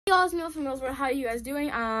y'all, it's Meals from Millsboro. How are you guys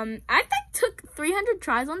doing? I took 300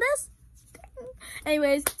 tries on this.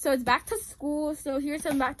 Anyways, so it's back to school. So here's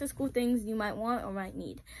some back to school things you might want or might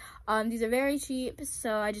need. These are very cheap.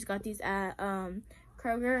 So I just got these at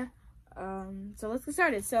Kroger. So let's get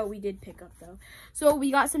started. So we did pick up though. So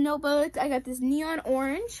we got some notebooks. I got this neon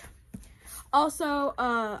orange. Also,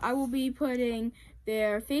 I will be putting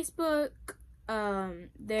their Facebook,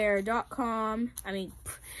 their .com,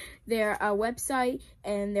 their website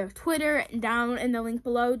and their Twitter down in the link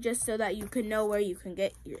below, just so that you can know where you can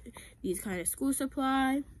get these kind of school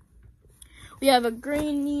supply. We have a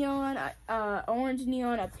green neon, orange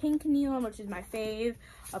neon, a pink neon, which is my fave,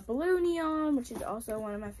 a blue neon, which is also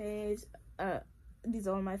one of my faves. These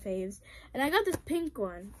are all my faves. And I got this pink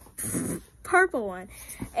one, purple one.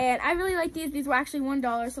 And I really like these. These were actually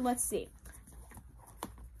 $1, so let's see.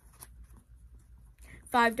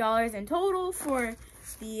 $5 in total for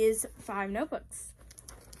these 5 notebooks.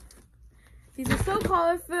 These are so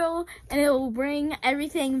colorful, and it will bring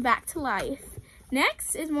everything back to life.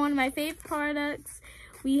 Next is one of my favorite products.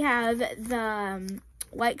 We have the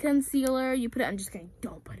white concealer. You put it, I'm just kidding,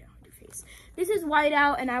 don't put it on your face. This is white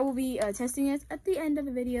out, and I will be testing it at the end of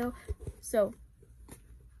the video. So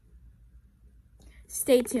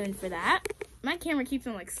stay tuned for that. My camera keeps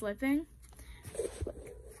on like slipping. Look,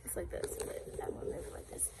 it's like this. That one is like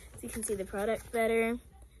this, so you can see the product better.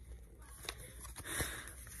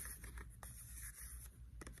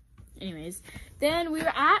 Anyways, then we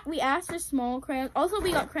asked for small crayons. Also,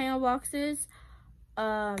 we got crayon boxes,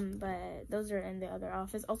 but those are in the other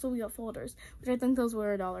office. Also, we got folders, which I think those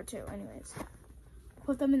were $1 too. Anyways,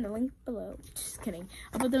 put them in the link below. Just kidding.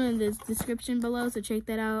 I'll put them in the description below, so check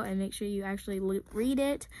that out and make sure you actually read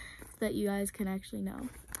it so that you guys can actually know.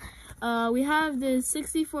 We have the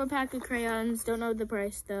 64 pack of crayons. Don't know the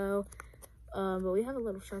price though, but we have a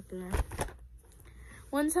little sharpener.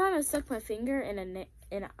 One time I stuck my finger in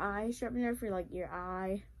an eye sharpener for like your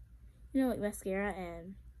eye, you know, like mascara,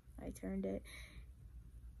 and I turned it.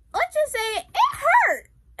 Let's just say it hurt.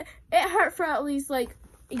 It hurt for at least like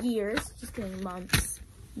years. Just kidding, months.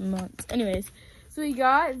 Anyways, so we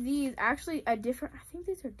got these, actually a different, I think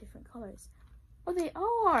these are different colors. Oh, they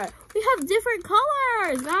are. We have different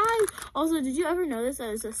colors, guys. Also, did you ever notice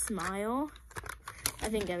that it's a smile? I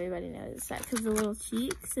think everybody knows that because the little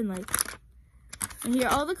cheeks and like, and here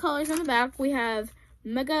are all the colors on the back. We have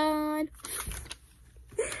Magon,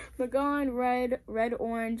 red,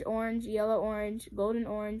 orange, yellow, orange, golden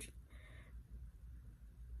orange,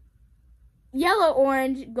 yellow,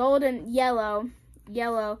 orange, golden, yellow,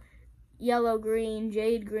 green,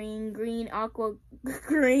 jade green, aqua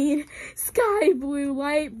green, sky blue,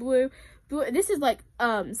 light blue. This is like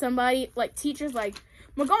somebody, like teachers like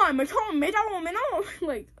Magon,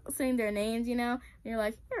 like saying their names, you know, and you're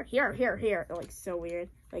like here. They're like so weird,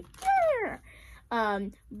 like here.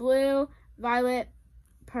 Blue, violet,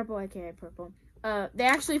 purple. I carry purple. They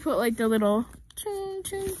actually put like the little ching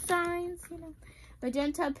signs, you know.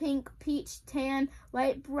 Magenta, pink, peach, tan,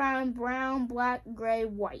 light brown, black, gray,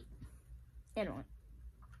 white, and one.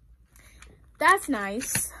 That's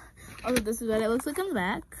nice. Also, this is what it looks like on the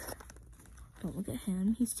back. Don't look at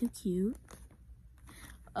him. He's too cute.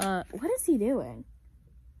 What is he doing?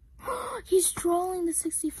 He's drawing the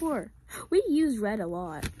 64. We use red a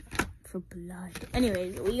lot for blood.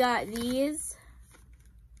 Anyways, we got these.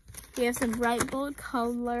 We have some bright bold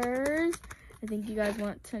colors. I think you guys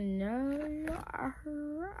want to know.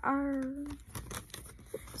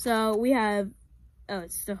 So we have, oh,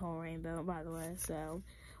 it's the whole rainbow, by the way. So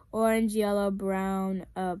orange, yellow, brown,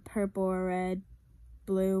 purple, red,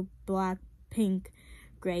 blue, black, pink,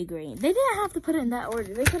 gray, green. They didn't have to put it in that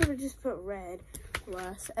order. They could have just put red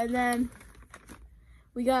plus. And then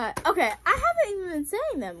we got, okay, I haven't even been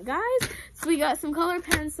saying them, guys. So we got some color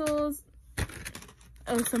pencils,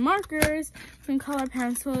 some markers, some color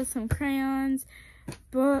pencils, some crayons,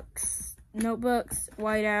 books, notebooks,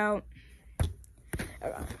 whiteout.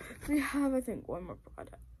 We have, I think, one more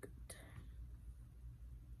product.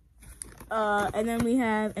 And then we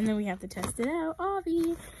have to test it out,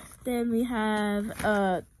 obvi. Then we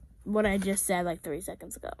have what I just said like 3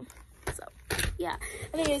 seconds ago. So yeah.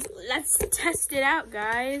 Anyways, let's test it out,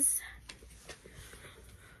 guys.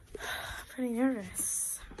 I'm pretty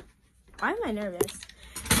nervous. Why am I nervous?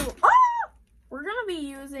 So, we're gonna be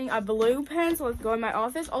using a blue pen, so let's go in my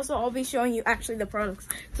office. Also, I'll be showing you actually the products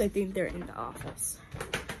because I think they're in the office.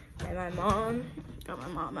 And my mom got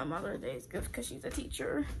my Mother's Day's gift because she's a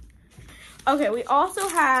teacher. Okay, we also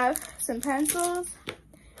have some pencils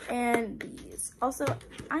and these. Also,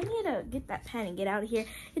 I need to get that pen and get out of here.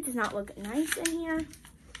 It does not look nice in here.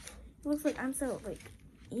 It looks like I'm so like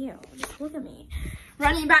Ew, just look at me.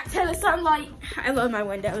 Running back to the sunlight. I love my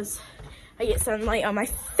windows. I get sunlight on my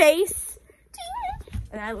face.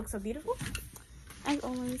 And I look so beautiful. As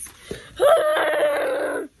always.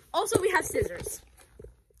 Also, we have scissors.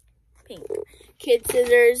 Pink. Kid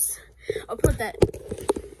scissors. I'll put that.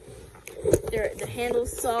 The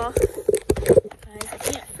handle's soft. Guys, I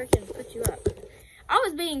can't freaking put you up. I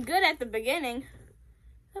was being good at the beginning.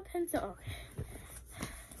 A pencil.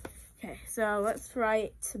 Okay, so let's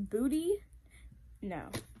write booty. No.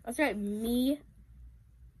 Let's write me.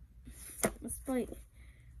 Let's write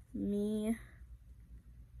me.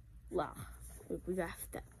 La. We got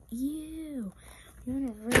that. Ew. You want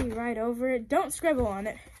to really write over it? Don't scribble on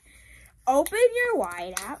it. Open your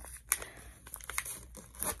whiteout.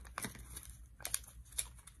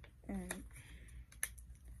 And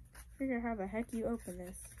figure out how the heck you open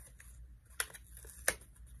this.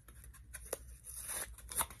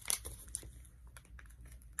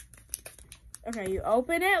 Okay, you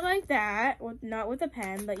open it like that, not with a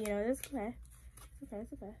pen, but you know, that's okay. Okay,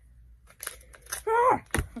 it's okay. Ah!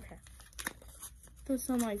 Okay. The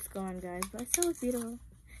sunlight's gone, guys, but it still looks beautiful.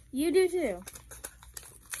 You do too.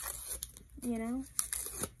 You know?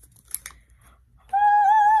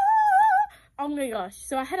 Oh my gosh.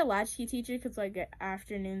 So I had a latchkey teacher because like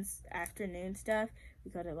afternoon stuff,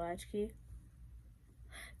 we got a latchkey.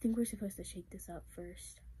 I think we're supposed to shake this up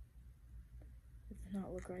first. It does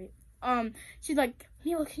not look right. She's like,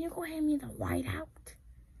 Mila, can you go hand me the whiteout?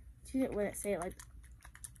 She didn't want to say it like.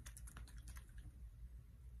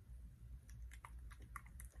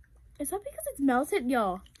 Is that because it's melted,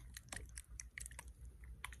 y'all?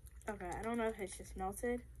 Okay, I don't know if it's just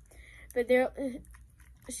melted, but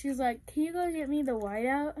she's like, can you go get me the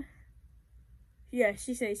whiteout? Yeah,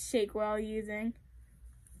 she says shake while using.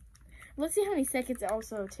 Let's see how many seconds it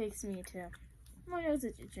also takes me to. My nose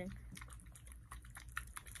is itching.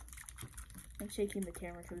 I'm shaking the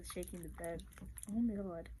camera because it's shaking the bed. Oh my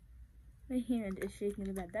god. My hand is shaking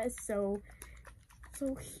the bed. That is so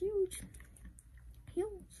huge. Huge.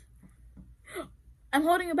 I'm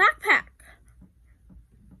holding a backpack.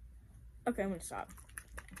 Okay, I'm gonna stop.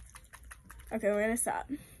 Okay, we're gonna stop.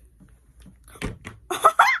 It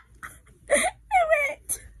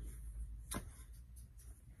went.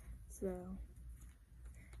 So,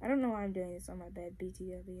 I don't know why I'm doing this on my bed,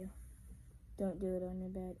 BTW. Don't do it on your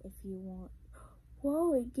bed if you want.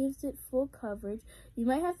 Whoa, it gives it full coverage. You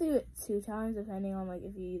might have to do it 2 times depending on like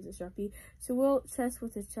if you use a Sharpie. So we'll test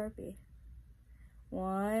with a Sharpie.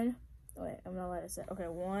 1. Wait, I'm gonna let it sit. Okay,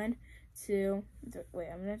 1, 2. Wait,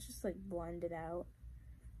 I'm gonna just like blend it out.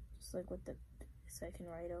 Just like with the, so I can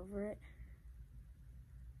write over it.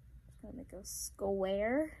 Just gonna make a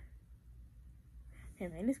square. Okay,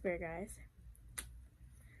 made a square, guys.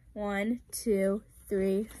 1, 2,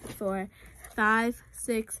 3, 4, 5,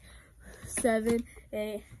 6, 7,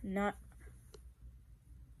 8, 9.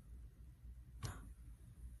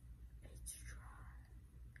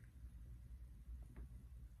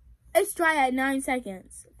 It's dry at 9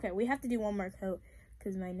 seconds. Okay, we have to do one more coat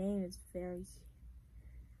because my name is very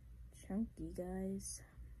chunky, guys.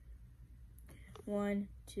 1,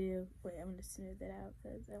 2. Wait, I'm gonna smooth it out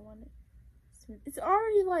because I want it smooth. It's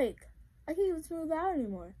already like I can't even smooth it out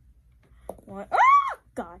anymore. 1. Ah,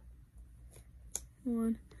 God.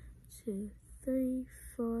 1, 2, 3,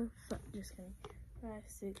 4, 5. Just kidding. 5,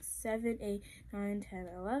 6, 7, 8, 9, 10,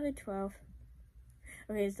 11, 12.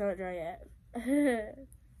 Okay, it's not dry yet.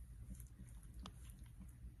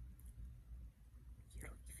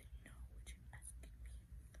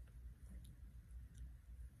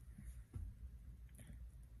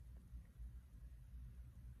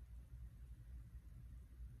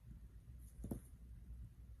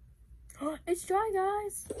 It's dry,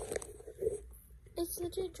 guys. It's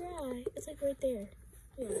legit dry. It's like right there.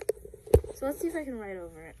 Yeah. So let's see if I can write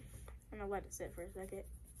over it. I'm gonna let it sit for a second.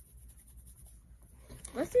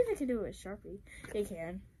 Let's see if I can do it with Sharpie. It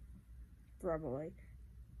can. Probably.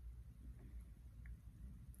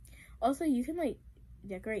 Also, you can like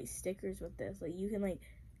decorate stickers with this. Like you can like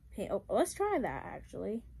paint. Oh, let's try that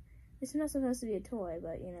actually. It's not supposed to be a toy,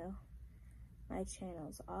 but you know, my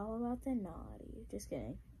channel's all about the naughty. Just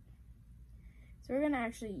kidding. So we're gonna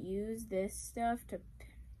actually use this stuff to.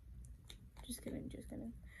 Just kidding.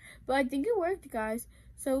 But I think it worked, guys.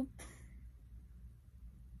 So.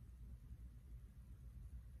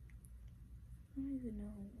 I don't even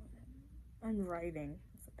know what I'm writing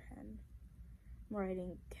with a pen. I'm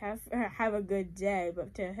writing have a good day,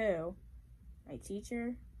 but to who? My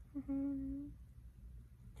teacher?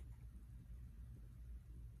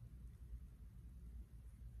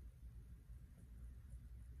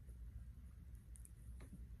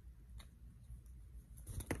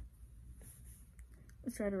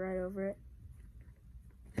 Let's try to write over it.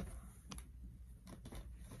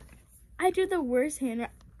 I do the worst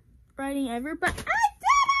handwriting ever, but I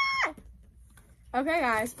did it! Okay,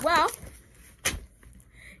 guys. Well,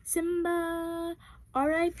 Simba,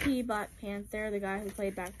 R.I.P. Black Panther, the guy who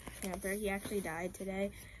played Black Panther. He actually died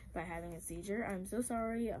today by having a seizure. I'm so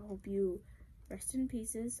sorry. I hope you rest in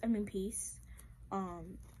peace.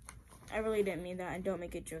 I really didn't mean that, and don't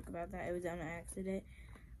make a joke about that. It was on an accident.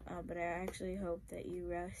 But I actually hope that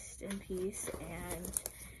you rest in peace. And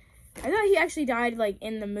I thought he actually died, like,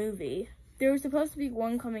 in the movie. There was supposed to be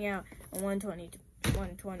one coming out in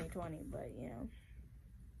 2020, but, you know.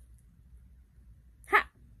 Ha!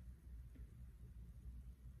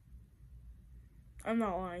 I'm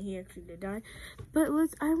not lying, he actually did die. But I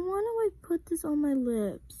want to, like, put this on my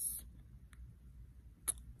lips.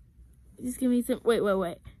 Just give me some,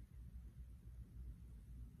 wait.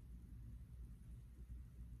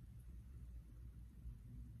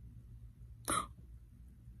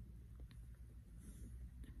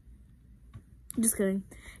 Just kidding.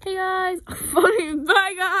 Hey guys,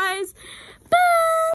 bye guys.